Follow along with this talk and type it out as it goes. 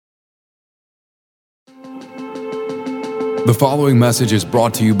The following message is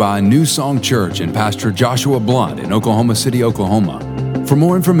brought to you by New Song Church and Pastor Joshua Blunt in Oklahoma City, Oklahoma. For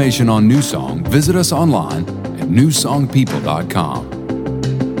more information on New Song, visit us online at newsongpeople.com.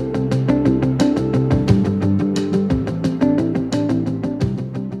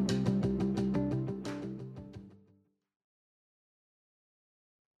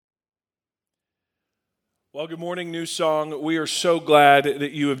 Well, good morning, New Song. We are so glad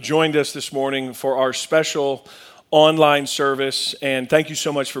that you have joined us this morning for our special online service, and thank you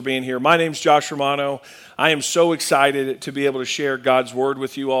so much for being here. My name's Josh Romano. I am so excited to be able to share God's Word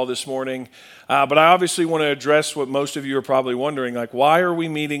with you all this morning, but I obviously want to address what most of you are probably wondering, like, why are we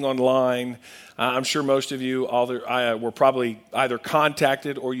meeting online? I'm sure most of you were probably either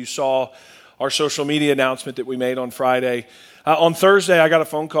contacted or you saw our social media announcement that we made on Friday. On Thursday, I got a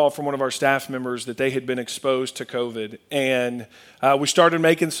phone call from one of our staff members that they had been exposed to COVID, and we started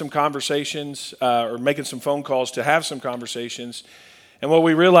making some conversations, or making some phone calls to have some conversations, and what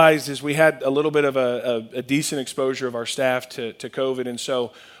we realized is we had a little bit of a decent exposure of our staff to COVID, and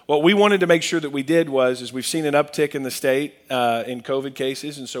so what we wanted to make sure that we did is we've seen an uptick in the state in COVID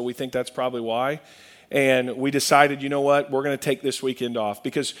cases, and so we think that's probably why. And we decided, you know what, we're going to take this weekend off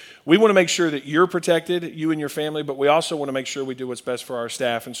because we want to make sure that you're protected, you and your family, but we also want to make sure we do what's best for our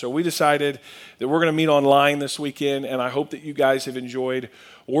staff. And so we decided that we're going to meet online this weekend, and I hope that you guys have enjoyed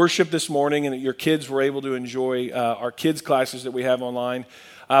worship this morning and that your kids were able to enjoy our kids' classes that we have online.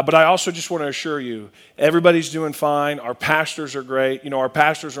 But I also just want to assure you, everybody's doing fine. Our pastors are great. You know, our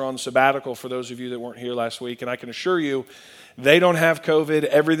pastors are on sabbatical for those of you that weren't here last week, and I can assure you they don't have COVID.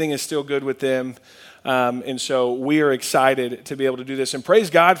 Everything is still good with them. And so we are excited to be able to do this. And praise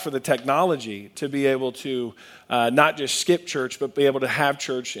God for the technology to be able to not just skip church, but be able to have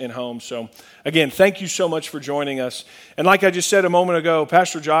church in home. So again, thank you so much for joining us. And like I just said a moment ago,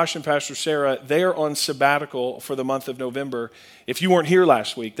 Pastor Josh and Pastor Sarah, they are on sabbatical for the month of November. If you weren't here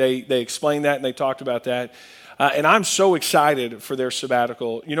last week, they explained that and they talked about that. And I'm so excited for their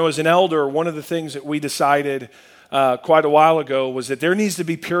sabbatical. You know, as an elder, one of the things that we decided quite a while ago was that there needs to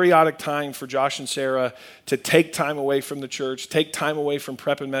be periodic time for Josh and Sarah to take time away from the church, take time away from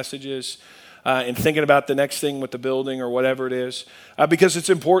prepping messages and thinking about the next thing with the building or whatever it is, because it's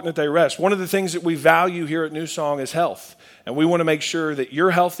important that they rest. One of the things that we value here at New Song is health, and we want to make sure that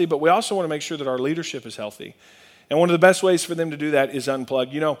you're healthy, but we also want to make sure that our leadership is healthy. And one of the best ways for them to do that is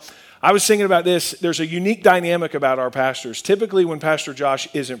unplug. You know, I was thinking about this. There's a unique dynamic about our pastors. Typically when Pastor Josh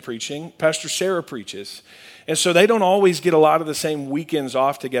isn't preaching, Pastor Sarah preaches. And so they don't always get a lot of the same weekends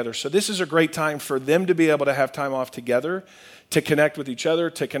off together. So this is a great time for them to be able to have time off together, to connect with each other,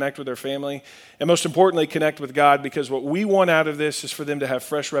 to connect with their family, and most importantly, connect with God, because what we want out of this is for them to have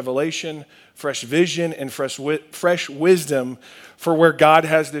fresh revelation, fresh vision, and fresh wisdom for where God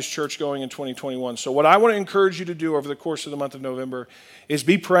has this church going in 2021. So what I want to encourage you to do over the course of the month of November is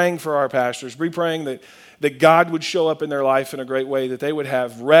be praying for our pastors, be praying that God would show up in their life in a great way, that they would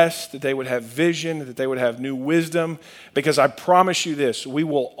have rest, that they would have vision, that they would have new wisdom, because I promise you this, we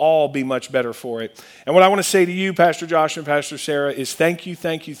will all be much better for it. And what I want to say to you, Pastor Josh and Pastor Sarah, is thank you,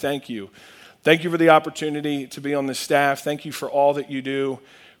 thank you, thank you. Thank you for the opportunity to be on this staff. Thank you for all that you do.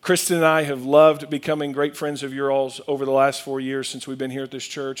 Kristen and I have loved becoming great friends of yours over the last 4 years since we've been here at this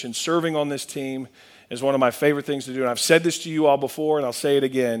church, and serving on this team is one of my favorite things to do. And I've said this to you all before, and I'll say it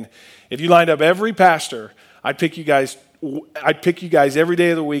again. If you lined up every pastor, I'd pick you guys every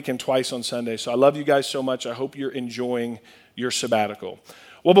day of the week and twice on Sunday. So I love you guys so much. I hope you're enjoying your sabbatical.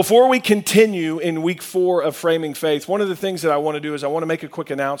 Well, before we continue in week 4 of Framing Faith, one of the things that I want to do is I want to make a quick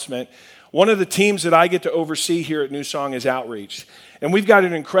announcement. One of the teams that I get to oversee here at New Song is Outreach. And we've got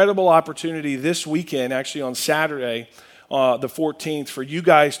an incredible opportunity this weekend, actually on Saturday, the 14th, for you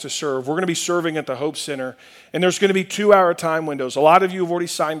guys to serve. We're going to be serving at the Hope Center, and there's going to be 2-hour time windows. A lot of you have already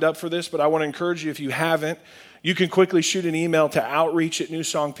signed up for this, but I want to encourage you, if you haven't, you can quickly shoot an email to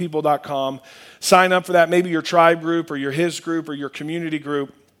outreach@newsongpeople.com. Sign up for that, maybe your tribe group or your his group or your community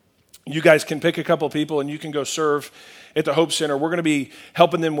group. You guys can pick a couple people and you can go serve at the Hope Center. We're going to be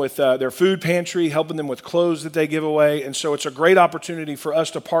helping them with their food pantry, helping them with clothes that they give away. And so it's a great opportunity for us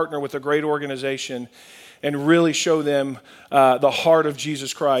to partner with a great organization and really show them the heart of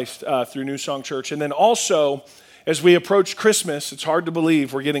Jesus Christ through New Song Church. And then also, as we approach Christmas, it's hard to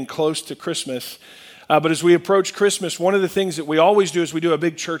believe we're getting close to Christmas. But as we approach Christmas, one of the things that we always do is we do a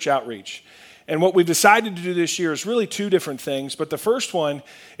big church outreach. And what we've decided to do this year is really two different things. But the first one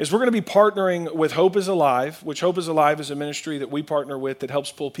is we're going to be partnering with Hope is Alive, which Hope is Alive is a ministry that we partner with that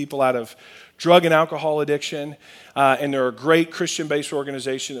helps pull people out of drug and alcohol addiction. And they're a great Christian-based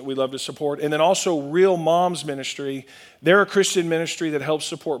organization that we love to support. And then also Real Moms Ministry. They're a Christian ministry that helps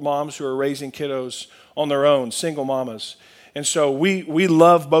support moms who are raising kiddos on their own, single mamas. And so we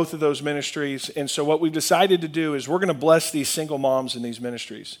love both of those ministries. And so what we've decided to do is we're going to bless these single moms in these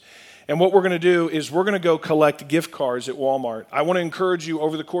ministries. And what we're going to do is we're going to go collect gift cards at Walmart. I want to encourage you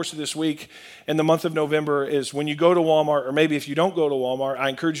over the course of this week and the month of November is when you go to Walmart, or maybe if you don't go to Walmart, I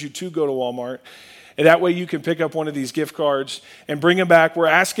encourage you to go to Walmart. And that way you can pick up one of these gift cards and bring them back. We're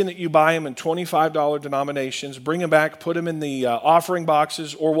asking that you buy them in $25 denominations. Bring them back, put them in the offering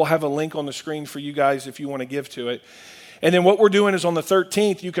boxes, or we'll have a link on the screen for you guys if you want to give to it. And then what we're doing is on the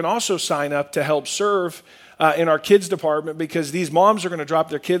 13th, you can also sign up to help serve in our kids department because these moms are going to drop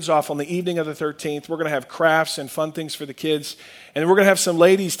their kids off on the evening of the 13th. We're going to have crafts and fun things for the kids. And we're going to have some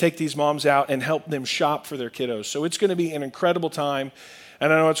ladies take these moms out and help them shop for their kiddos. So it's going to be an incredible time.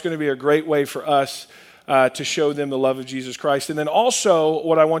 And I know it's going to be a great way for us to show them the love of Jesus Christ. And then also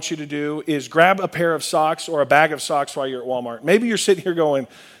what I want you to do is grab a pair of socks or a bag of socks while you're at Walmart. Maybe you're sitting here going,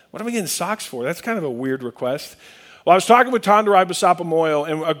 what am I getting socks for? That's kind of a weird request. Well, I was talking with Tandarai Basapa Moyle,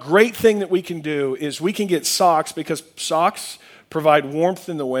 and a great thing that we can do is we can get socks because socks provide warmth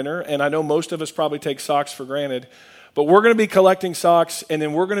in the winter, and I know most of us probably take socks for granted, but we're going to be collecting socks, and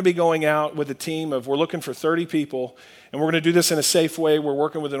then we're going to be going out with a team we're looking for 30 people, and we're going to do this in a safe way. We're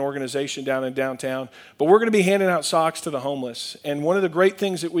working with an organization down in downtown, but we're going to be handing out socks to the homeless, and one of the great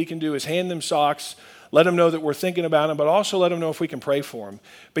things that we can do is hand them socks, let them know that we're thinking about them, but also let them know if we can pray for them,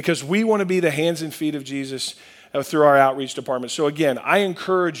 because we want to be the hands and feet of Jesus through our outreach department. So again, I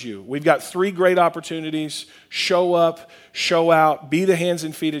encourage you. We've got 3 great opportunities. Show up, show out, be the hands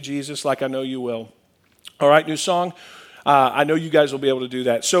and feet of Jesus like I know you will. All right, new song. I know you guys will be able to do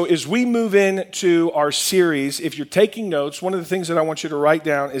that. So as we move into our series, if you're taking notes, one of the things that I want you to write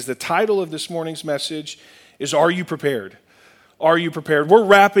down is the title of this morning's message is Are You Prepared? Are you prepared? We're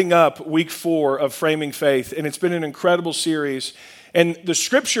wrapping up week 4 of Framing Faith, and it's been an incredible series. And the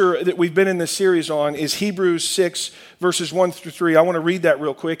scripture that we've been in this series on is Hebrews 6, verses 1 through 3. I want to read that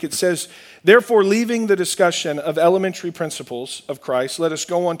real quick. It says, therefore, leaving the discussion of elementary principles of Christ, let us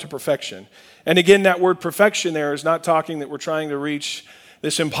go on to perfection. And again, that word perfection there is not talking that we're trying to reach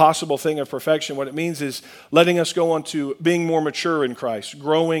this impossible thing of perfection. What it means is letting us go on to being more mature in Christ,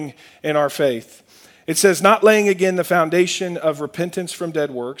 growing in our faith. It says, not laying again the foundation of repentance from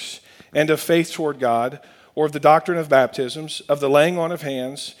dead works and of faith toward God, or of the doctrine of baptisms, of the laying on of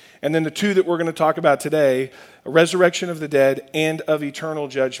hands, and then the 2 that we're going to talk about today, a resurrection of the dead and of eternal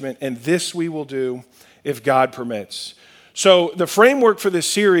judgment, and this we will do if God permits. So the framework for this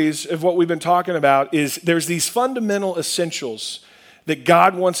series of what we've been talking about is there's these fundamental essentials that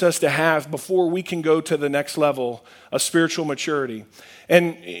God wants us to have before we can go to the next level of spiritual maturity.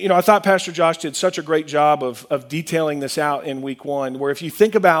 And, I thought Pastor Josh did such a great job of detailing this out in week 1, where if you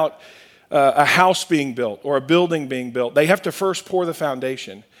think about a house being built or a building being built, they have to first pour the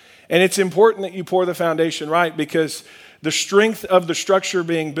foundation. And it's important that you pour the foundation right because the strength of the structure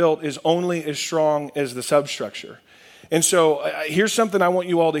being built is only as strong as the substructure. And so here's something I want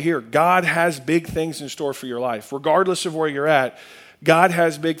you all to hear. God has big things in store for your life. Regardless of where you're at, God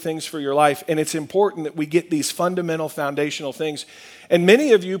has big things for your life. And it's important that we get these fundamental foundational things. And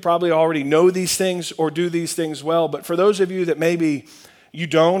many of you probably already know these things or do these things well. But for those of you that maybe you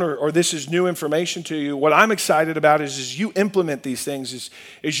don't, or this is new information to you, what I'm excited about is you implement these things,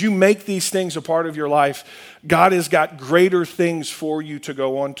 is you make these things a part of your life, God has got greater things for you to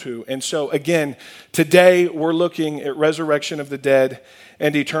go on to. And so again, today we're looking at resurrection of the dead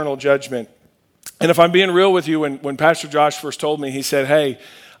and eternal judgment. And if I'm being real with you, when Pastor Josh first told me, he said, hey,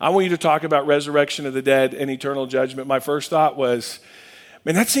 I want you to talk about resurrection of the dead and eternal judgment, my first thought was,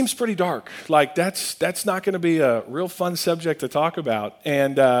 man, that seems pretty dark. Like, that's not going to be a real fun subject to talk about.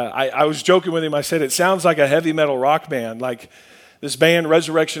 And I was joking with him. I said, it sounds like a heavy metal rock band, like this band,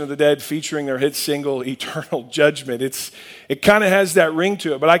 Resurrection of the Dead, featuring their hit single, Eternal Judgment. It kind of has that ring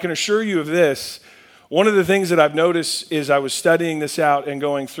to it. But I can assure you of this. One of the things that I've noticed is I was studying this out and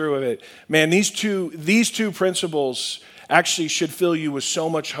going through it. Man, these two principles actually should fill you with so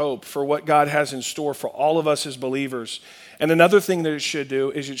much hope for what God has in store for all of us as believers. And another thing that it should do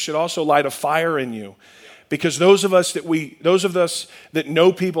is it should also light a fire in you. Because those of us that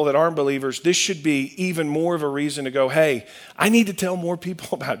know people that aren't believers, this should be even more of a reason to go, hey, I need to tell more people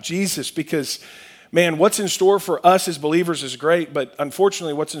about Jesus because, man, what's in store for us as believers is great, but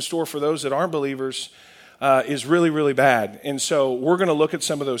unfortunately what's in store for those that aren't believers is really, really bad. And so we're going to look at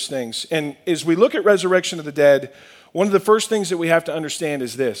some of those things. And as we look at resurrection of the dead, one of the first things that we have to understand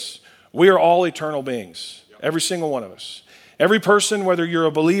is this. We are all eternal beings, every single one of us. Every person, whether you're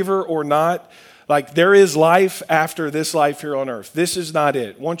a believer or not, like there is life after this life here on earth. This is not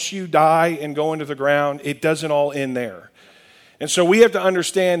it. Once you die and go into the ground, it doesn't all end there. And so we have to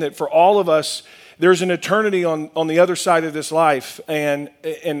understand that for all of us, there's an eternity on the other side of this life. And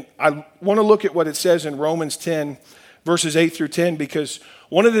I want to look at what it says in Romans 10, verses 8 through 10, because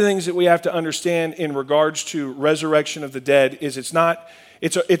one of the things that we have to understand in regards to resurrection of the dead is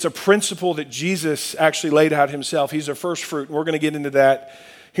it's a principle that Jesus actually laid out himself. He's our first fruit, and we're going to get into that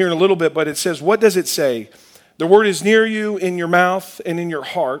here in a little bit. But it says, what does it say? The word is near you, in your mouth and in your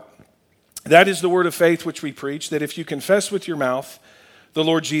heart. That is the word of faith which we preach, that if you confess with your mouth the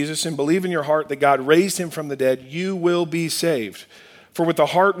Lord Jesus and believe in your heart that God raised him from the dead, you will be saved. For with the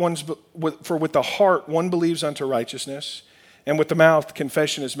heart one believes unto righteousness, and with the mouth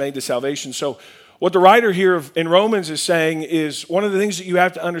confession is made to salvation. So what the writer here in Romans is saying is one of the things that you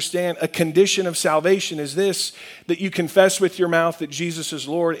have to understand, a condition of salvation is this, that you confess with your mouth that Jesus is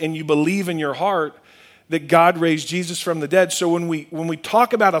Lord and you believe in your heart that God raised Jesus from the dead. So when we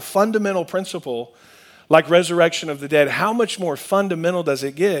talk about a fundamental principle like resurrection of the dead, how much more fundamental does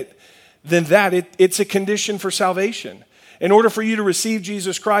it get than that? It's a condition for salvation. In order for you to receive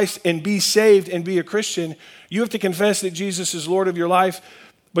Jesus Christ and be saved and be a Christian, you have to confess that Jesus is Lord of your life,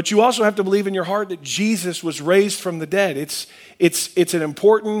 but you also have to believe in your heart that Jesus was raised from the dead. It's an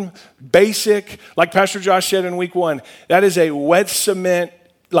important, basic, like Pastor Josh said in week 1, that is a wet cement,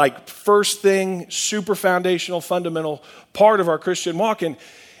 like first thing, super foundational, fundamental part of our Christian walk.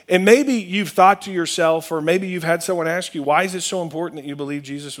 And maybe you've thought to yourself, or maybe you've had someone ask you, why is it so important that you believe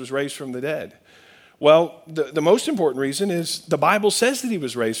Jesus was raised from the dead? Well, the most important reason is the Bible says that he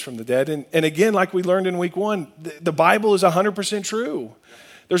was raised from the dead. And again, like we learned in week 1, the Bible is 100% true.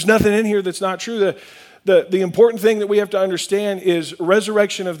 There's nothing in here that's not true. The important thing that we have to understand is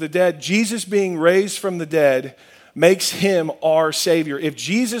resurrection of the dead. Jesus being raised from the dead makes him our Savior. If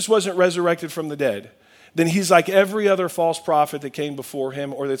Jesus wasn't resurrected from the dead, then he's like every other false prophet that came before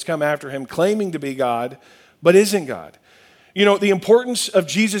him or that's come after him, claiming to be God, but isn't God. You know, the importance of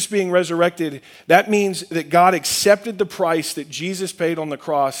Jesus being resurrected, that means that God accepted the price that Jesus paid on the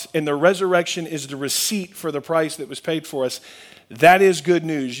cross, and the resurrection is the receipt for the price that was paid for us. That is good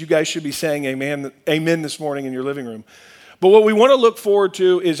news. You guys should be saying amen this morning in your living room. But what we want to look forward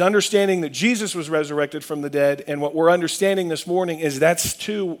to is understanding that Jesus was resurrected from the dead, and what we're understanding this morning is that's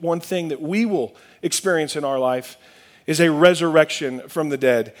one thing that we will experience in our life is a resurrection from the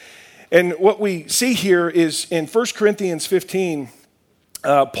dead. And what we see here is in 1 Corinthians 15,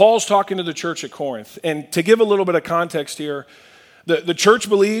 Paul's talking to the church at Corinth. And to give a little bit of context here, the church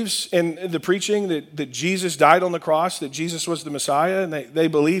believes in the preaching that Jesus died on the cross, that Jesus was the Messiah, and they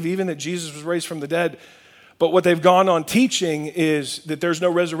believe even that Jesus was raised from the dead. But what they've gone on teaching is that there's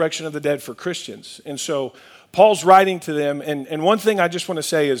no resurrection of the dead for Christians. And so Paul's writing to them, and one thing I just want to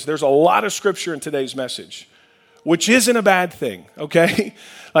say is there's a lot of scripture in today's message, which isn't a bad thing, okay?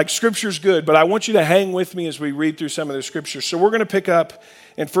 Like scripture's good, but I want you to hang with me as we read through some of the scriptures. So we're going to pick up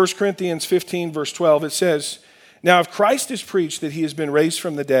in 1 Corinthians 15, verse 12. It says, "Now if Christ is preached that he has been raised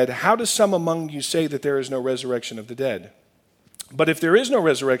from the dead, how does some among you say that there is no resurrection of the dead? But if there is no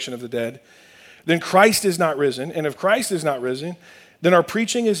resurrection of the dead, then Christ is not risen. And if Christ is not risen, then our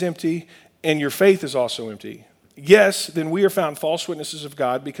preaching is empty and your faith is also empty. Yes, then we are found false witnesses of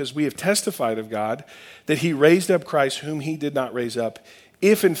God because we have testified of God that he raised up Christ whom he did not raise up,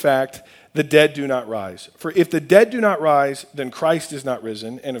 if in fact the dead do not rise. For if the dead do not rise, then Christ is not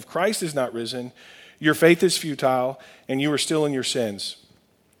risen. And if Christ is not risen, your faith is futile and you are still in your sins.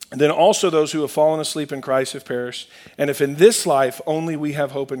 Then also those who have fallen asleep in Christ have perished. And if in this life only we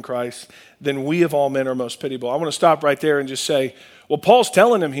have hope in Christ, then we of all men are most pitiable." I want to stop right there and just say, what Paul's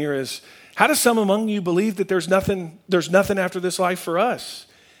telling them here is, how does some among you believe that there's nothing after this life for us?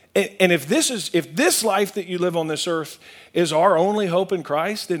 And if this life that you live on this earth is our only hope in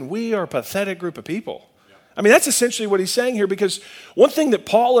Christ, then we are a pathetic group of people. I mean, that's essentially what he's saying here, because one thing that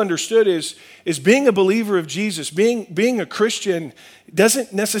Paul understood is being a believer of Jesus, being a Christian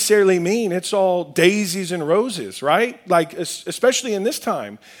doesn't necessarily mean it's all daisies and roses, right? Like, especially in this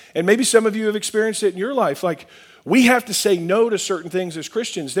time. And maybe some of you have experienced it in your life. Like, we have to say no to certain things as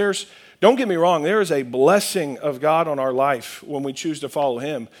Christians. Don't get me wrong, there is a blessing of God on our life when we choose to follow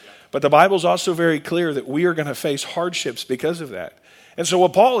him. But the Bible's also very clear that we are going to face hardships because of that. And so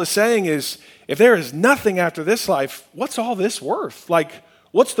what Paul is saying is, if there is nothing after this life, what's all this worth? Like,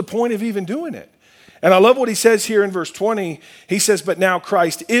 what's the point of even doing it? And I love what he says here in verse 20. He says, but now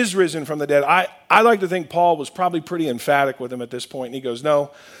Christ is risen from the dead. I like to think Paul was probably pretty emphatic with him at this point. And he goes, no,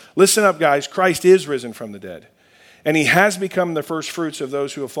 listen up, guys. Christ is risen from the dead. And he has become the first fruits of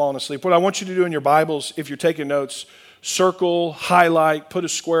those who have fallen asleep. What I want you to do in your Bibles, if you're taking notes, circle, highlight, put a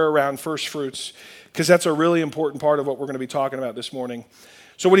square around first fruits, because that's a really important part of what we're going to be talking about this morning.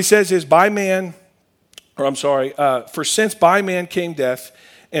 So what he says is, for since by man came death,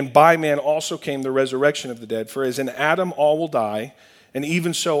 and by man also came the resurrection of the dead. For as in Adam all will die, and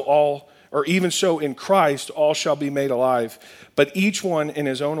even so in Christ all shall be made alive. But each one in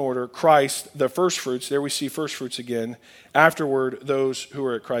his own order, Christ the first fruits, there we see first fruits again, afterward those who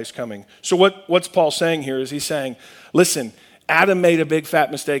are at Christ's coming. So what's Paul saying here is he's saying, listen, Adam made a big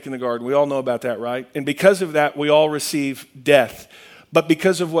fat mistake in the garden. We all know about that, right? And because of that, we all receive death. But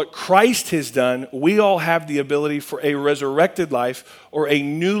because of what Christ has done, we all have the ability for a resurrected life or a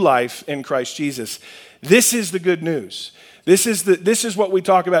new life in Christ Jesus. This is the good news. This is what we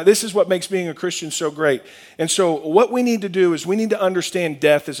talk about. This is what makes being a Christian so great. And so what we need to do is we need to understand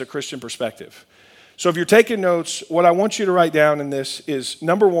death as a Christian perspective. So if you're taking notes, what I want you to write down in this is,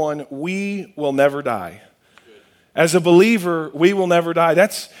 number one, we will never die. As a believer, we will never die.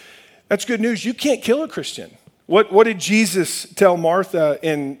 That's good news. You can't kill a Christian. What did Jesus tell Martha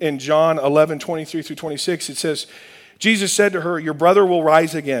in John 11:23-26? It says, Jesus said to her, your brother will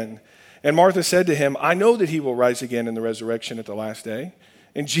rise again. And Martha said to him, I know that he will rise again in the resurrection at the last day.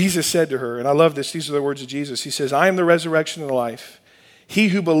 And Jesus said to her, and I love this, these are the words of Jesus. He says, I am the resurrection and the life. He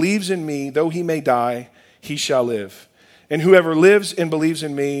who believes in me, though he may die, he shall live. And whoever lives and believes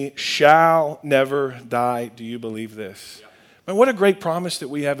in me shall never die. Do you believe this? Yeah. Man, what a great promise that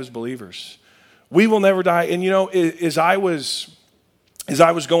we have as believers. We will never die. And you know, as I was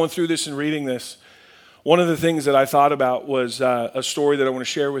going through this and reading this, one of the things that I thought about was a story that I want to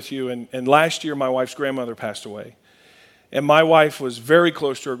share with you. And last year, my wife's grandmother passed away. And my wife was very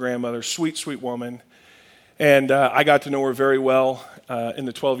close to her grandmother, sweet, sweet woman. And I got to know her very well in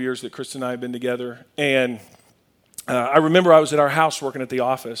the 12 years that Kristen and I have been together. And I remember I was at our house working at the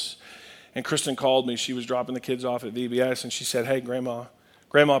office. And Kristen called me. She was dropping the kids off at VBS. And she said, hey,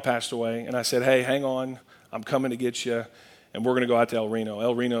 Grandma passed away. And I said, hey, hang on. I'm coming to get you. And we're going to go out to El Reno.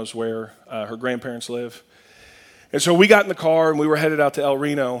 El Reno's where her grandparents live. And so we got in the car and we were headed out to El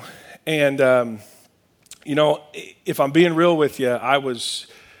Reno. And, you know, if I'm being real with you, I was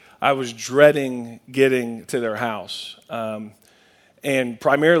dreading getting to their house. And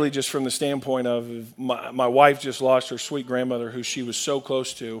primarily just from the standpoint of my wife just lost her sweet grandmother who she was so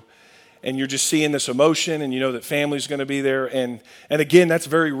close to. And you're just seeing this emotion, and you know that family's going to be there. And again, that's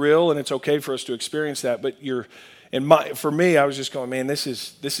very real, and it's okay for us to experience that. But for me, I was just going, man, this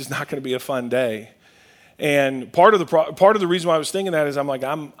is not going to be a fun day. And part of the reason why I was thinking that is I'm like,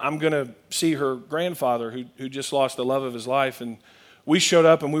 I'm going to see her grandfather who just lost the love of his life. And we showed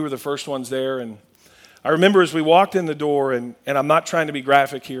up, and we were the first ones there. And I remember as we walked in the door, and I'm not trying to be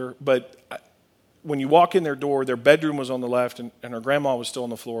graphic here, but when you walk in their door, their bedroom was on the left, and her grandma was still on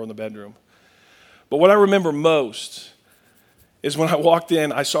the floor in the bedroom. But what I remember most is when I walked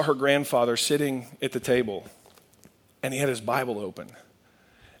in, I saw her grandfather sitting at the table, and he had his Bible open.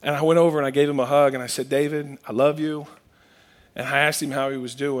 And I went over and I gave him a hug, and I said, David, I love you. And I asked him how he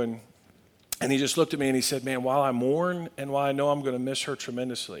was doing, and he just looked at me and he said, man, while I mourn and while I know I'm going to miss her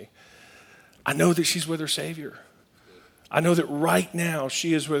tremendously, I know that she's with her Savior. I know that right now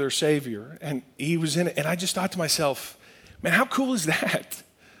she is with her Savior. And he was in it. And I just thought to myself, man, how cool is that?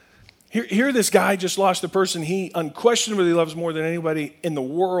 Here this guy just lost the person he unquestionably loves more than anybody in the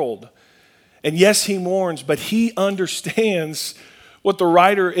world. And yes, he mourns, but he understands what the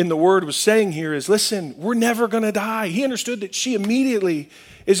writer in the Word was saying here is, listen, we're never going to die. He understood that she immediately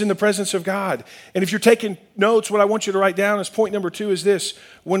is in the presence of God. And if you're taking notes, what I want you to write down is point number 2 is this.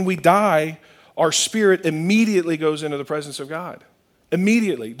 When we die, our spirit immediately goes into the presence of God.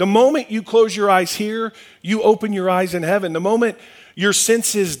 Immediately. The moment you close your eyes here, you open your eyes in heaven. The moment your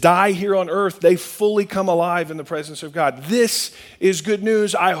senses die here on earth, they fully come alive in the presence of God. This is good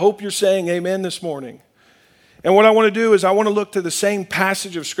news. I hope you're saying amen this morning. And what I want to do is I want to look to the same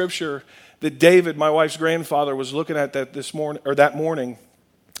passage of Scripture that David, my wife's grandfather, was looking at that morning.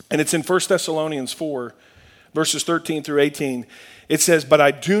 And it's in 1 Thessalonians 4, verses 13 through 18. It says, but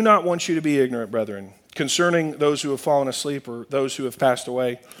I do not want you to be ignorant, brethren, concerning those who have fallen asleep or those who have passed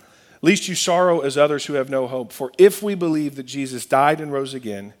away, lest you sorrow as others who have no hope. For if we believe that Jesus died and rose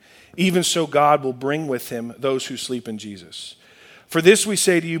again, even so God will bring with him those who sleep in Jesus. For this we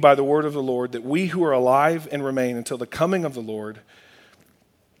say to you by the word of the Lord, that we who are alive and remain until the coming of the Lord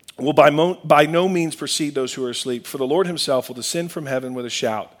will by no means precede those who are asleep. For the Lord himself will descend from heaven with a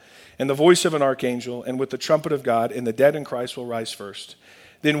shout, and the voice of an archangel, and with the trumpet of God, and the dead in Christ will rise first.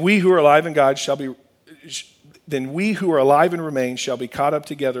 Then we who are alive in God then we who are alive and remain shall be caught up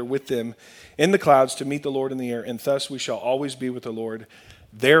together with them in the clouds to meet the Lord in the air, and thus we shall always be with the Lord.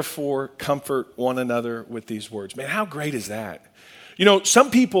 Therefore, comfort one another with these words. Man, how great is that? You know, some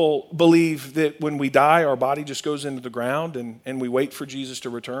people believe that when we die, our body just goes into the ground and we wait for Jesus to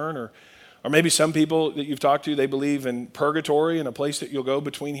return. Or maybe some people that you've talked to, they believe in purgatory and a place that you'll go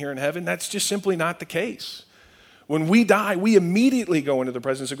between here and heaven. That's just simply not the case. When we die, we immediately go into the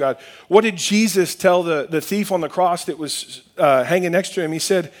presence of God. What did Jesus tell the thief on the cross that was hanging next to him? He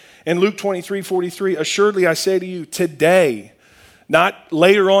said in Luke 23:43, assuredly I say to you, today, not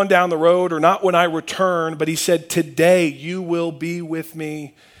later on down the road or not when I return, but he said, today you will be with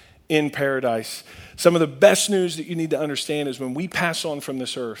me in paradise. Some of the best news that you need to understand is when we pass on from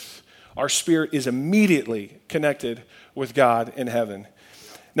this earth, our spirit is immediately connected with God in heaven.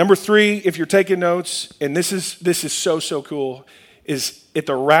 Number 3, if you're taking notes, and this is so cool, is at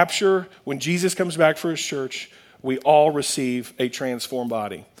the rapture, when Jesus comes back for his church, we all receive a transformed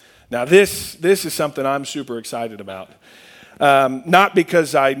body. Now this is something I'm super excited about. Not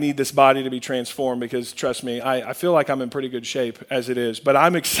because I need this body to be transformed, because trust me, I feel like I'm in pretty good shape as it is, but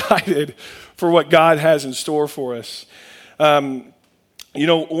I'm excited for what God has in store for us. You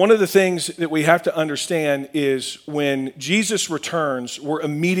know, one of the things that we have to understand is when Jesus returns, we're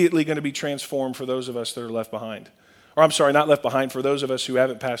immediately going to be transformed for those of us that are left behind. Or I'm sorry, not left behind, for those of us who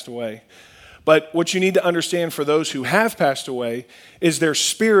haven't passed away. But what you need to understand for those who have passed away is their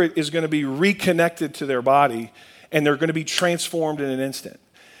spirit is going to be reconnected to their body, and they're going to be transformed in an instant.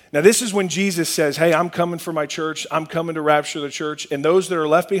 Now, this is when Jesus says, hey, I'm coming for my church. I'm coming to rapture the church. And those that are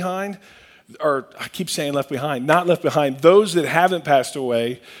left behind, or I keep saying left behind, not left behind, those that haven't passed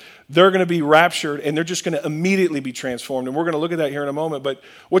away, they're going to be raptured and they're just going to immediately be transformed. And we're going to look at that here in a moment. But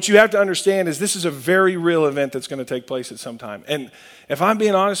what you have to understand is this is a very real event that's going to take place at some time. And if I'm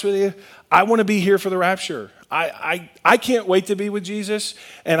being honest with you, I want to be here for the rapture. I can't wait to be with Jesus,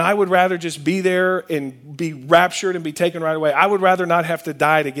 and I would rather just be there and be raptured and be taken right away. I would rather not have to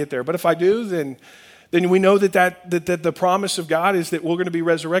die to get there. But if I do, then we know that the promise of God is that we're going to be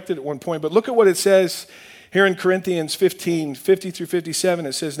resurrected at one point. But look at what it says here in Corinthians 15, 50 through 57.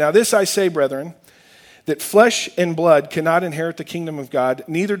 It says, now this I say, brethren, that flesh and blood cannot inherit the kingdom of God,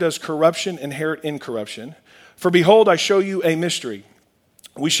 neither does corruption inherit incorruption. For behold, I show you a mystery.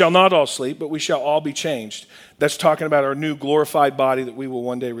 We shall not all sleep, but we shall all be changed. That's talking about our new glorified body that we will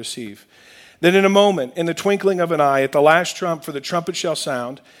one day receive. Then in a moment, in the twinkling of an eye, at the last trump, for the trumpet shall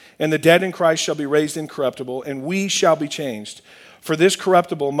sound, and the dead in Christ shall be raised incorruptible, and we shall be changed. For this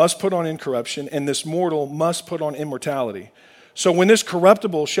corruptible must put on incorruption, and this mortal must put on immortality. So when this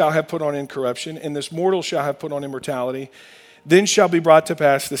corruptible shall have put on incorruption, and this mortal shall have put on immortality, then shall be brought to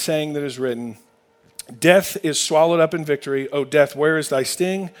pass the saying that is written, death is swallowed up in victory. O death, where is thy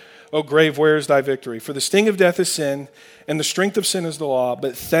sting? O grave, where is thy victory? For the sting of death is sin, and the strength of sin is the law.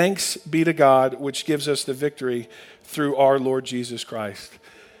 But thanks be to God, which gives us the victory through our Lord Jesus Christ.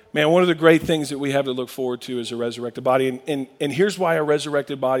 Man, one of the great things that we have to look forward to is a resurrected body. And here's why a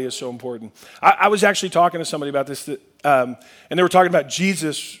resurrected body is so important. I was actually talking to somebody about this, and they were talking about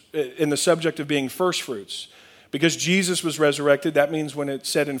Jesus in the subject of being first fruits. Because Jesus was resurrected, that means when it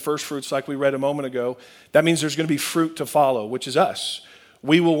said in first fruits, like we read a moment ago, that means there's going to be fruit to follow, which is us.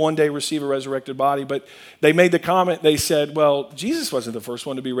 We will one day receive a resurrected body. But they made the comment, they said, well, Jesus wasn't the first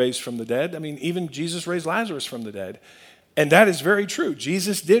one to be raised from the dead. I mean, even Jesus raised Lazarus from the dead. And that is very true.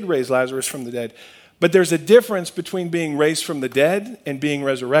 Jesus did raise Lazarus from the dead. But there's a difference between being raised from the dead and being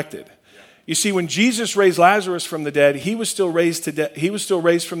resurrected. You see, when Jesus raised Lazarus from the dead, he was still raised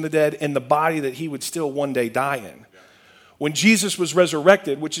from the dead in the body that he would still one day die in. When Jesus was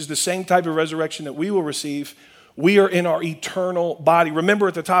resurrected, which is the same type of resurrection that we will receive, we are in our eternal body. Remember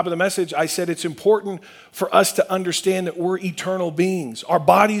at the top of the message, I said it's important for us to understand that we're eternal beings. Our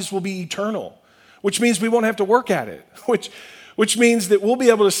bodies will be eternal, which means we won't have to work at it, which means that we'll be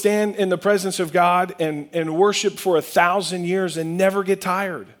able to stand in the presence of God and worship for 1,000 years and never get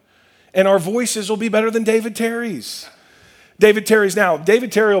tired. And our voices will be better than David Terry's. David Terry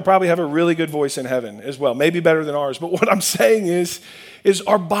will probably have a really good voice in heaven as well, maybe better than ours. But what I'm saying is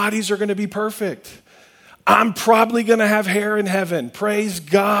our bodies are going to be perfect. I'm probably going to have hair in heaven. Praise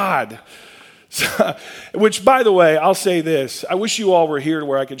God. Which, by the way, I'll say this. I wish you all were here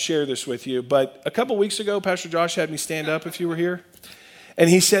where I could share this with you. But a couple weeks ago, Pastor Josh had me stand up if you were here. And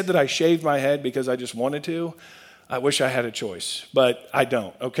he said that I shaved my head because I just wanted to. I wish I had a choice, but I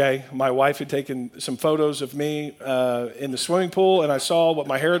don't, okay? My wife had taken some photos of me in the swimming pool, and I saw what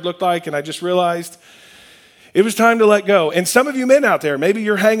my hair had looked like, and I just realized It was time to let go. And some of you men out there, maybe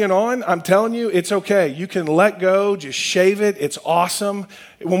you're hanging on. I'm telling you, it's okay. You can let go, just shave it. It's awesome.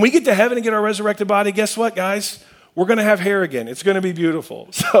 When we get to heaven and get our resurrected body, guess what, guys? We're going to have hair again. It's going to be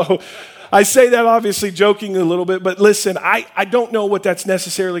beautiful. So I say that obviously joking a little bit, but listen, I don't know what that's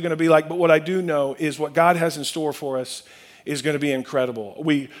necessarily going to be like, but what I do know is what God has in store for us is going to be incredible.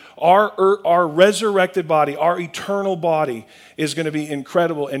 Our resurrected body, our eternal body is going to be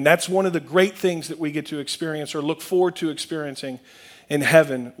incredible. And that's one of the great things that we get to experience or look forward to experiencing in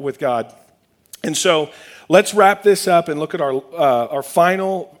heaven with God. And so let's wrap this up and look at our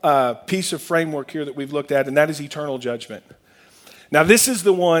final piece of framework here that we've looked at, and that is eternal judgment. Now, this is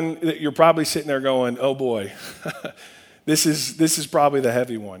the one that you're probably sitting there going, oh boy, this is probably the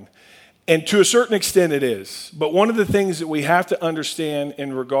heavy one. And to a certain extent it is. But one of the things that we have to understand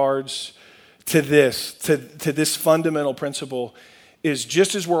in regards to this fundamental principle is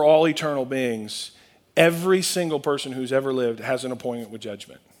just as we're all eternal beings, every single person who's ever lived has an appointment with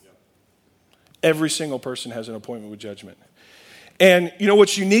judgment. Every single person has an appointment with judgment. And you know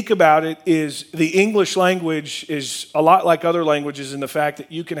what's unique about it is the English language is a lot like other languages in the fact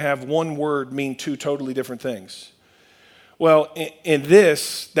that you can have one word mean two totally different things. Well, in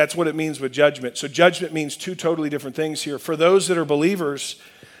this, that's what it means with judgment. So judgment means two totally different things here. For those that are believers,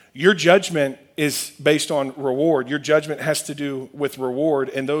 your judgment is based on reward. Your judgment has to do with reward.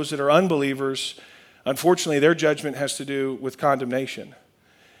 And those that are unbelievers, unfortunately, their judgment has to do with condemnation.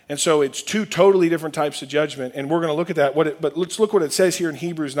 And so it's two totally different types of judgment. And we're going to look at that. But let's look what it says here in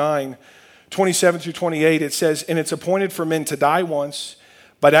Hebrews 9, 27 through 28. It says, and it's appointed for men to die once,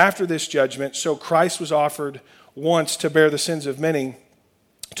 but after this judgment, so Christ was offered once to bear the sins of many,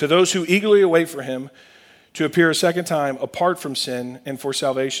 to those who eagerly await for him to appear a second time apart from sin and for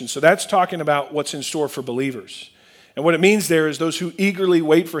salvation. So that's talking about what's in store for believers. And what it means there is those who eagerly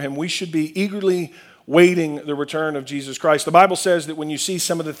wait for him. We should be eagerly waiting the return of Jesus Christ. The Bible says that when you see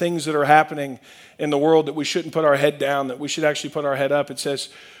some of the things that are happening in the world, that we shouldn't put our head down, that we should actually put our head up. It says,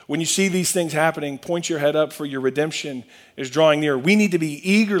 when you see these things happening, point your head up, for your redemption is drawing near. We need to be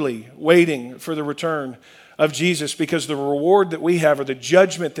eagerly waiting for the return of Jesus, because the reward that we have, or the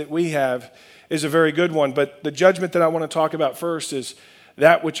judgment that we have, is a very good one. But the judgment that I want to talk about first is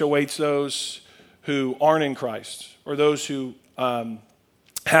that which awaits those who aren't in Christ, or those who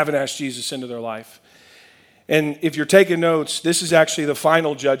haven't asked Jesus into their life. And if you're taking notes, this is actually the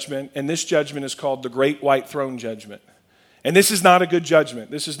final judgment, and this judgment is called the Great White Throne Judgment. And this is not a good judgment.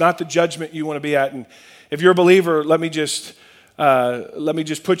 This is not the judgment you want to be at. And if you're a believer, let me just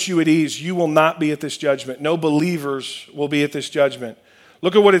put you at ease. You will not be at this judgment. No believers will be at this judgment.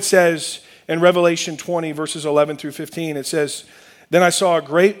 Look at what it says in Revelation 20, verses 11 through 15. It says, then I saw a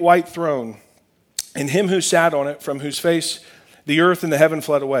great white throne, and him who sat on it, from whose face the earth and the heaven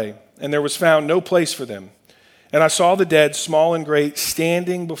fled away, and there was found no place for them. And I saw the dead, small and great,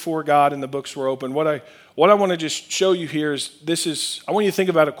 standing before God, and the books were open. What I want to just show you here is I want you to think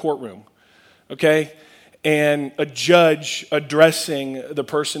about a courtroom, okay? And a judge addressing the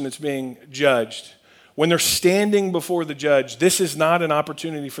person that's being judged. When they're standing before the judge, this is not an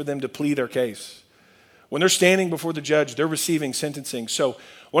opportunity for them to plead their case. When they're standing before the judge, they're receiving sentencing. So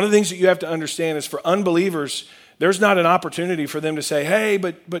one of the things that you have to understand is for unbelievers, there's not an opportunity for them to say, hey,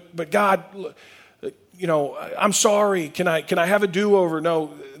 but God, you know, I'm sorry. Can I have a do-over?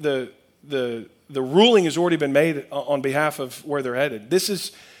 No, the ruling has already been made on behalf of where they're headed. This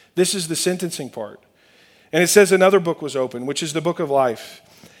is the sentencing part. And it says another book was opened, which is the book of life.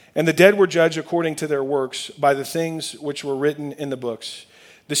 And the dead were judged according to their works by the things which were written in the books.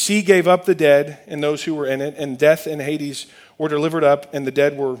 The sea gave up the dead and those who were in it, and death and Hades were delivered up, and the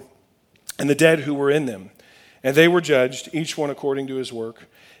dead who were in them. And they were judged, each one according to his work.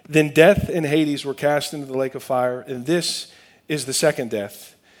 Then death and Hades were cast into the lake of fire, and this is the second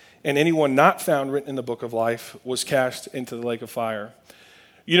death. And anyone not found written in the book of life was cast into the lake of fire.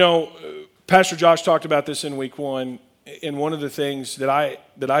 You know, Pastor Josh talked about this in week one, and one of the things that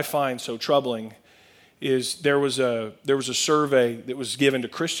I find so troubling is there was a survey that was given to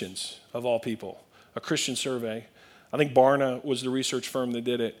Christians, of all people, a Christian survey. I think Barna was the research firm that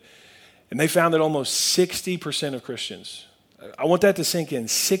did it, and they found that almost 60% of Christians, I want that to sink in,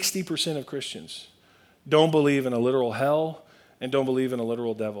 60% of Christians don't believe in a literal hell and don't believe in a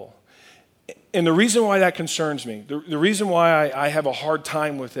literal devil. And the reason why that concerns me, the reason why I have a hard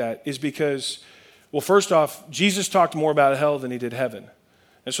time with that is because, well, first off, Jesus talked more about hell than he did heaven.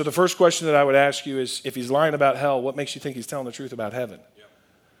 And so the first question that I would ask you is, if he's lying about hell, what makes you think he's telling the truth about heaven? Yeah.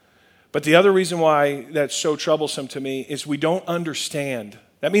 But the other reason why that's so troublesome to me is we don't understand.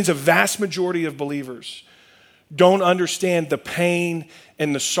 That means a vast majority of believers don't understand the pain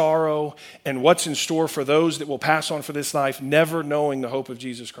and the sorrow and what's in store for those that will pass on for this life, never knowing the hope of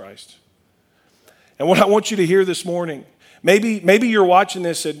Jesus Christ. And what I want you to hear this morning, maybe you're watching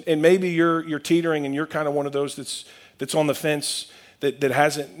this and maybe you're teetering and you're kind of one of those that's on the fence, that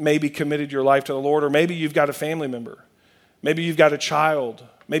hasn't maybe committed your life to the Lord, or maybe you've got a family member, maybe you've got a child,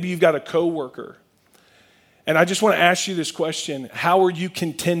 maybe you've got a coworker. And I just want to ask you this question: how are you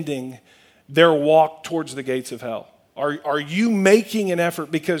contending their walk towards the gates of hell? Are you making an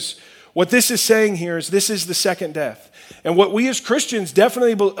effort? Because what this is saying here is this is the second death. And what we as Christians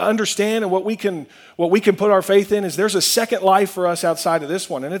definitely understand, and what we can put our faith in, is there's a second life for us outside of this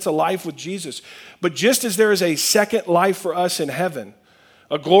one, and it's a life with Jesus. But just as there is a second life for us in heaven,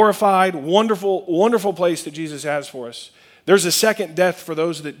 a glorified, wonderful, wonderful place that Jesus has for us, there's a second death for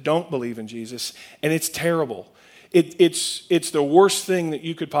those that don't believe in Jesus, and it's terrible. It's the worst thing that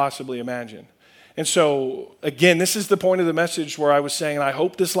you could possibly imagine. And so, again, this is the point of the message where I was saying, I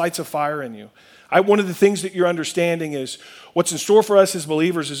hope this lights a fire in you. One of the things that you're understanding is what's in store for us as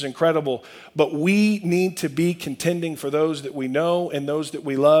believers is incredible, but we need to be contending for those that we know and those that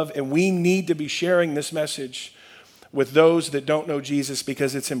we love, and we need to be sharing this message with those that don't know Jesus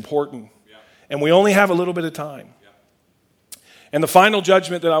because it's important. Yeah. And we only have a little bit of time. Yeah. And the final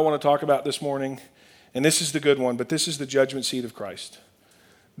judgment that I want to talk about this morning, and this is the good one, but this is the judgment seat of Christ.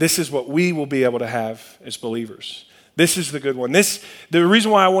 This is what we will be able to have as believers. This is the good one. The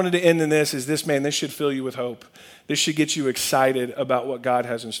reason why I wanted to end in this is this should fill you with hope. This should get you excited about what God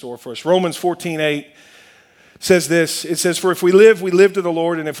has in store for us. Romans 14:8 says this. It says, "For if we live to the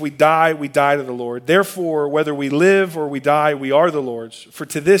Lord, and if we die to the Lord. Therefore, whether we live or we die, we are the Lord's. For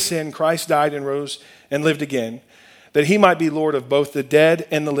to this end Christ died and rose and lived again, that he might be Lord of both the dead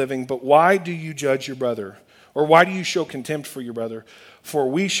and the living. But why do you judge your brother? Or why do you show contempt for your brother? For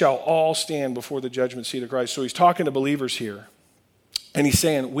we shall all stand before the judgment seat of Christ." So he's talking to believers here. And he's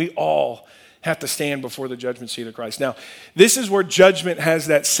saying we all have to stand before the judgment seat of Christ. Now, this is where judgment has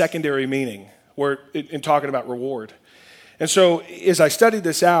that secondary meaning, in talking about reward. And so as I studied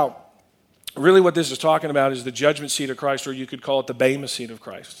this out, really what this is talking about is the judgment seat of Christ, or you could call it the Bema seat of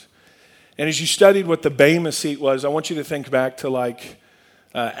Christ. And as you studied what the Bema seat was, I want you to think back to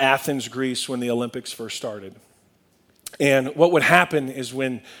Athens, Greece, when the Olympics first started. And what would happen is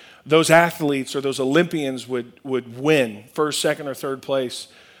when those athletes or those Olympians would win first, second, or third place,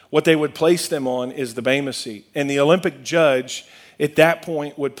 what they would place them on is the Bema seat. And the Olympic judge at that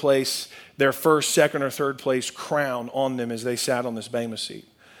point would place their first, second, or third place crown on them as they sat on this Bema seat.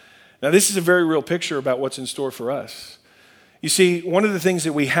 Now, this is a very real picture about what's in store for us. You see, one of the things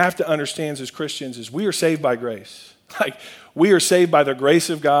that we have to understand as Christians is we are saved by grace. We are saved by the grace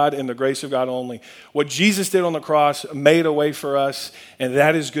of God and the grace of God only. What Jesus did on the cross made a way for us, and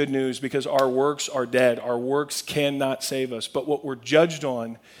that is good news because our works are dead. Our works cannot save us. But what we're judged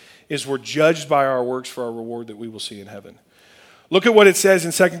on is we're judged by our works for our reward that we will see in heaven. Look at what it says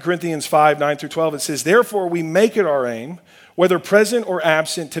in 2 Corinthians 5:9-12. It says, "Therefore we make it our aim, whether present or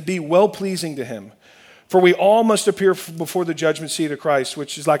absent, to be well-pleasing to him. For we all must appear before the judgment seat of Christ,"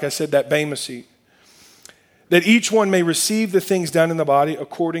 which is, like I said, that Bema seat, "that each one may receive the things done in the body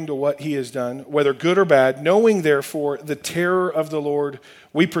according to what he has done, whether good or bad. Knowing, therefore, the terror of the Lord,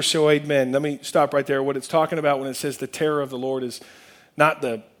 we persuade men." Let me stop right there. What it's talking about when it says the terror of the Lord is not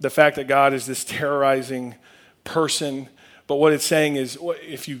the fact that God is this terrorizing person, but what it's saying is,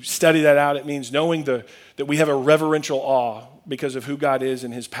 if you study that out, it means knowing that we have a reverential awe because of who God is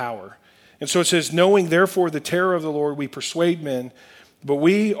and his power. And so it says, "Knowing, therefore, the terror of the Lord, we persuade men, but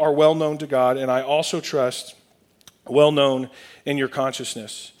we are well known to God, and I also trust well known in your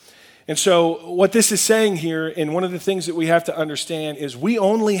consciousness." And so what this is saying here, and one of the things that we have to understand, is we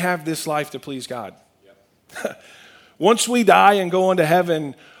only have this life to please God. Yep. Once we die and go on to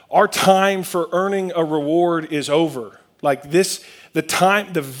heaven, our time for earning a reward is over.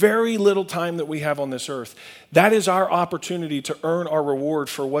 The very little time that we have on this earth, that is our opportunity to earn our reward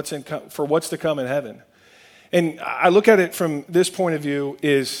for what's to come in heaven. And I look at it from this point of view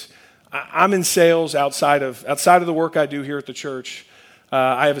is I'm in sales outside of the work I do here at the church.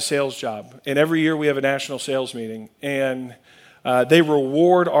 I have a sales job, and every year we have a national sales meeting, and they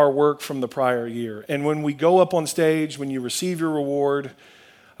reward our work from the prior year. And when we go up on stage, when you receive your reward,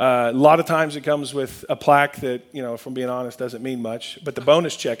 a lot of times it comes with a plaque that, if I'm being honest, doesn't mean much, but the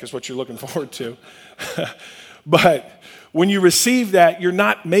bonus check is what you're looking forward to. But when you receive that, you're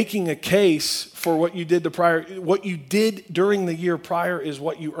not making a case for what you did what you did during the year prior is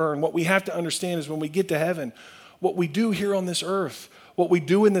what you earn. What we have to understand is when we get to heaven, what we do here on this earth, what we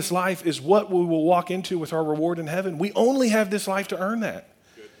do in this life is what we will walk into with our reward in heaven. We only have this life to earn that.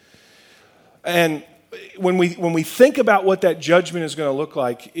 Good. And when we think about what that judgment is going to look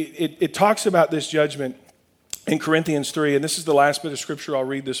like, it talks about this judgment in Corinthians 3, and this is the last bit of scripture I'll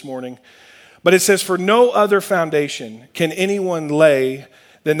read this morning. But it says, "For no other foundation can anyone lay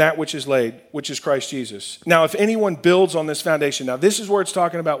than that which is laid, which is Christ Jesus. Now, if anyone builds on this foundation," now this is where it's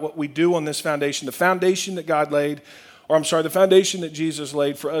talking about what we do on this foundation, the foundation that God laid, the foundation that Jesus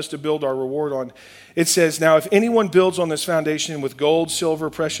laid for us to build our reward on. It says, "Now, if anyone builds on this foundation with gold, silver,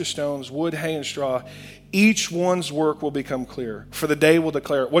 precious stones, wood, hay, and straw, each one's work will become clear, for the day will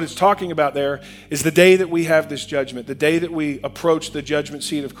declare it." What it's talking about there is the day that we have this judgment, the day that we approach the judgment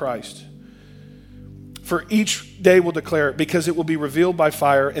seat of Christ. "For each day will declare it, because it will be revealed by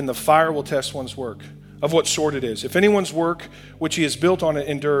fire, and the fire will test one's work, of what sort it is. If anyone's work which he has built on it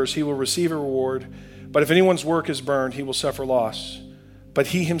endures, he will receive a reward. But if anyone's work is burned, he will suffer loss. But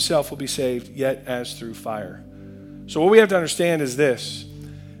he himself will be saved, yet as through fire." So what we have to understand is this.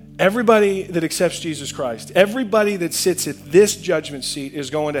 Everybody that accepts Jesus Christ, everybody that sits at this judgment seat is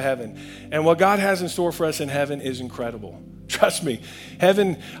going to heaven. And what God has in store for us in heaven is incredible. Trust me.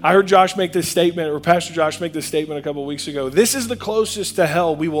 Heaven, I heard Josh make this statement, or Pastor Josh make this statement a couple of weeks ago. This is the closest to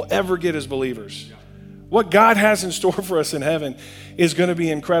hell we will ever get as believers. What God has in store for us in heaven is going to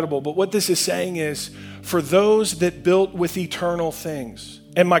be incredible. But what this is saying is, for those that built with eternal things.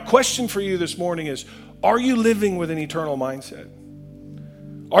 And my question for you this morning is, are you living with an eternal mindset?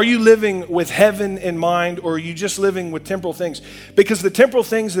 Are you living with heaven in mind, or are you just living with temporal things? Because the temporal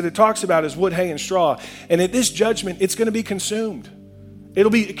things that it talks about is wood, hay, and straw. And at this judgment, it's going to be consumed. There'll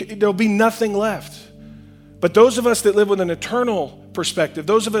be nothing left. But those of us that live with an eternal perspective,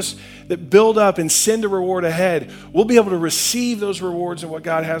 those of us that build up and send a reward ahead, we'll be able to receive those rewards and what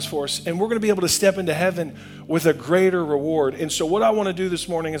God has for us. And we're going to be able to step into heaven with a greater reward. And so what I want to do this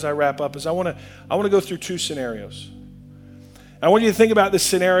morning as I wrap up is I want to go through two scenarios. I want you to think about this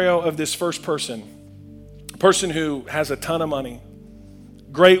scenario of this first person, a person who has a ton of money,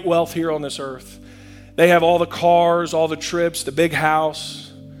 great wealth here on this earth. They have all the cars, all the trips, the big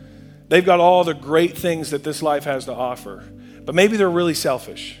house. They've got all the great things that this life has to offer. But maybe they're really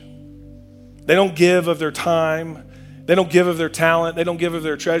selfish. They don't give of their time. They don't give of their talent. They don't give of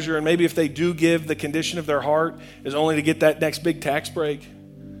their treasure. And maybe if they do give, the condition of their heart is only to get that next big tax break.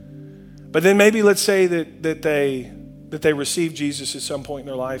 But then maybe let's say that they receive Jesus at some point in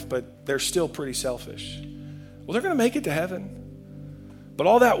their life, but they're still pretty selfish. Well, they're going to make it to heaven. But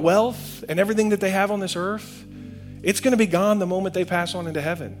all that wealth and everything that they have on this earth, it's going to be gone the moment they pass on into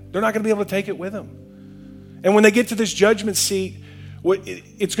heaven. They're not going to be able to take it with them. And when they get to this judgment seat,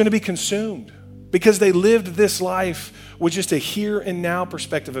 it's going to be consumed because they lived this life with just a here and now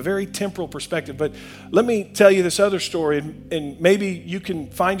perspective, a very temporal perspective. But let me tell you this other story, and maybe you can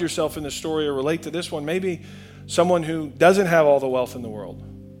find yourself in this story or relate to this one. Maybe someone who doesn't have all the wealth in the world.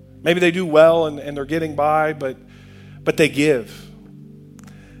 Maybe they do well and they're getting by, but they give.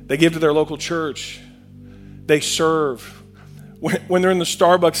 They give to their local church. They serve. When they're in the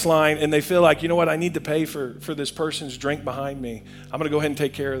Starbucks line and they feel like, you know what, I need to pay for this person's drink behind me. I'm going to go ahead and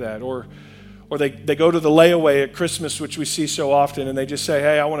take care of that. Or they go to the layaway at Christmas, which we see so often, and they just say,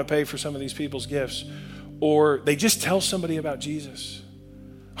 hey, I want to pay for some of these people's gifts. Or they just tell somebody about Jesus.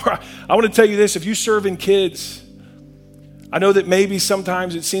 I want to tell you this, if you serve in kids, I know that maybe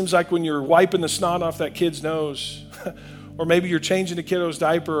sometimes it seems like when you're wiping the snot off that kid's nose, or maybe you're changing a kiddo's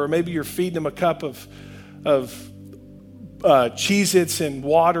diaper, or maybe you're feeding them a cup of Cheez-Its and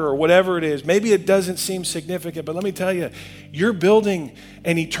water or whatever it is. Maybe it doesn't seem significant, but let me tell you, you're building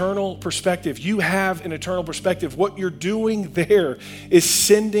an eternal perspective. You have an eternal perspective. What you're doing there is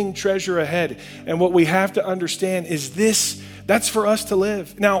sending treasure ahead. And what we have to understand is this, that's for us to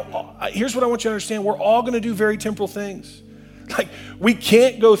live. Now, here's what I want you to understand. We're all going to do very temporal things. Like, we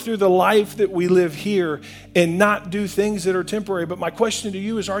can't go through the life that we live here and not do things that are temporary. But my question to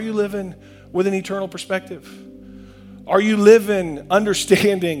you is, are you living with an eternal perspective? Are you living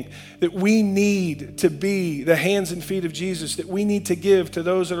understanding that we need to be the hands and feet of Jesus, that we need to give to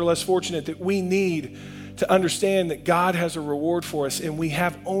those that are less fortunate, that we need to understand that God has a reward for us and we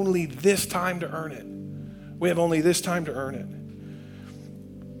have only this time to earn it? We have only this time to earn it.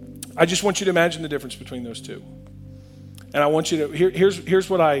 I just want you to imagine the difference between those two. And I want you to, here's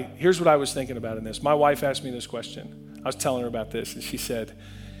what I was thinking about in this. My wife asked me this question. I was telling her about this, and she said,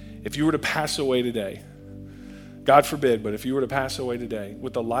 if you were to pass away today, God forbid, but if you were to pass away today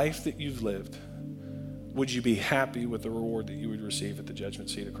with the life that you've lived, would you be happy with the reward that you would receive at the judgment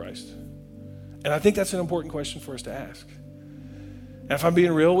seat of Christ? And I think that's an important question for us to ask. And if I'm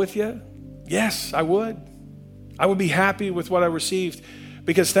being real with you, yes, I would. I would be happy with what I received,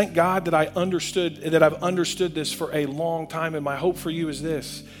 because thank God that I've understood this for a long time. And my hope for you is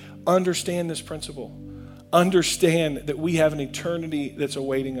this: understand this principle. Understand that we have an eternity that's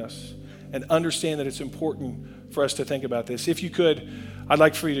awaiting us, and understand that it's important for us to think about this. If you could, I'd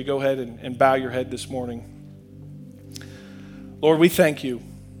like for you to go ahead and bow your head this morning. Lord, we thank you.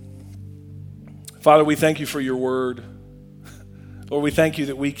 Father, we thank you for your word. Lord, we thank you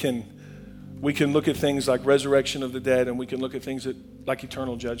that we can look at things like resurrection of the dead, and we can look at things like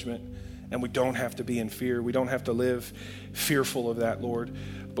eternal judgment, and we don't have to be in fear. We don't have to live fearful of that, Lord,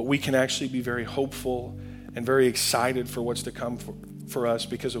 but we can actually be very hopeful and very excited for what's to come for us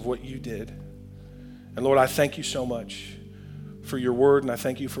because of what you did. And Lord, I thank you so much for your word, and I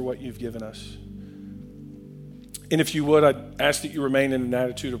thank you for what you've given us. And if you would, I'd ask that you remain in an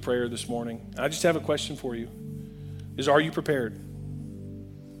attitude of prayer this morning. I just have a question for you. Are you prepared?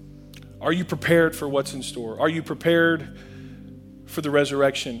 Are you prepared for what's in store? Are you prepared for the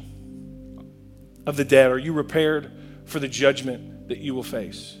resurrection of the dead? Are you prepared for the judgment that you will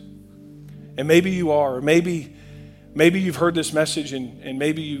face? And maybe you are, or maybe you've heard this message and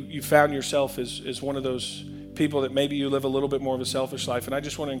maybe you found yourself as one of those people that maybe you live a little bit more of a selfish life. And I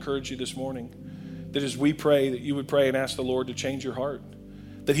just want to encourage you this morning that as we pray, that you would pray and ask the Lord to change your heart,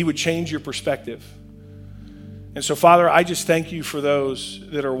 that he would change your perspective. And so, Father, I just thank you for those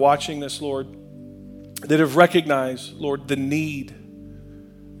that are watching this, Lord, that have recognized, Lord, the need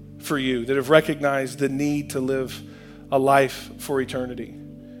for you, that have recognized the need to live a life for eternity.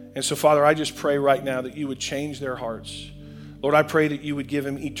 And so, Father, I just pray right now that you would change their hearts. Lord, I pray that you would give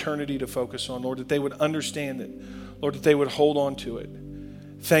them eternity to focus on, Lord, that they would understand it, Lord, that they would hold on to it.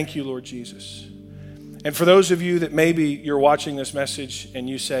 Thank you, Lord Jesus. And for those of you that maybe you're watching this message and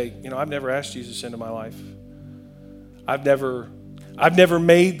you say, I've never asked Jesus into my life. I've never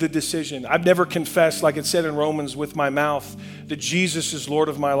made the decision. I've never confessed, like it said in Romans, with my mouth that Jesus is Lord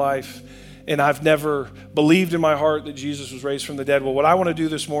of my life. And I've never believed in my heart that Jesus was raised from the dead. Well, what I want to do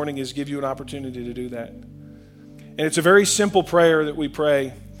this morning is give you an opportunity to do that. And it's a very simple prayer that we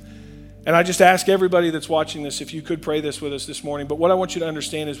pray. And I just ask everybody that's watching this, if you could pray this with us this morning. But what I want you to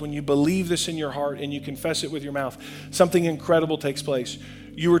understand is when you believe this in your heart and you confess it with your mouth, something incredible takes place.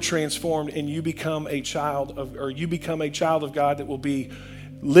 You are transformed and you become a child of God that will be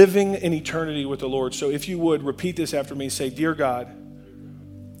living in eternity with the Lord. So if you would repeat this after me, say, Dear God,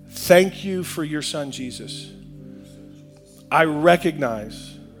 thank you for your son, Jesus. I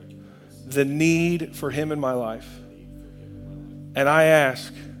recognize the need for him in my life. And I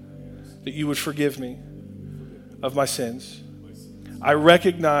ask that you would forgive me of my sins. I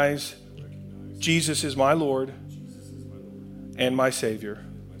recognize Jesus is my Lord and my Savior.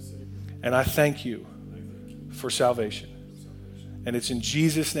 And I thank you for salvation. And it's in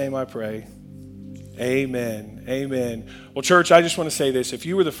Jesus' name I pray. Amen. Amen. Well, church, I just want to say this. If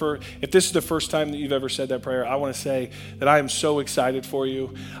this is the first time that you've ever said that prayer, I want to say that I am so excited for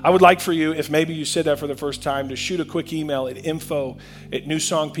you. I would like for you, if maybe you said that for the first time, to shoot a quick email at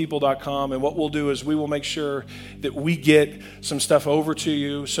info@newsongpeople.com. And what we'll do is we will make sure that we get some stuff over to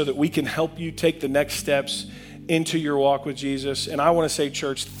you so that we can help you take the next steps into your walk with Jesus. And I want to say,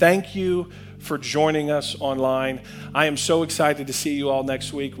 church, thank you for joining us online. I am so excited to see you all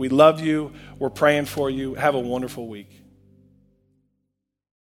next week. We love you. We're praying for you. Have a wonderful week.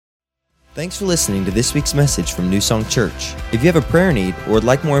 Thanks for listening to this week's message from New Song Church. If you have a prayer need or would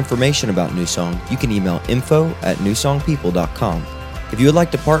like more information about New Song, you can email info@newsongpeople.com. If you would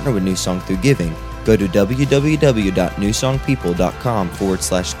like to partner with New Song through giving, go to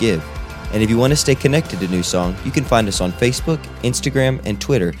www.newsongpeople.com/give. And if you want to stay connected to New Song, you can find us on Facebook, Instagram, and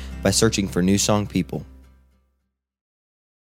Twitter by searching for New Song People.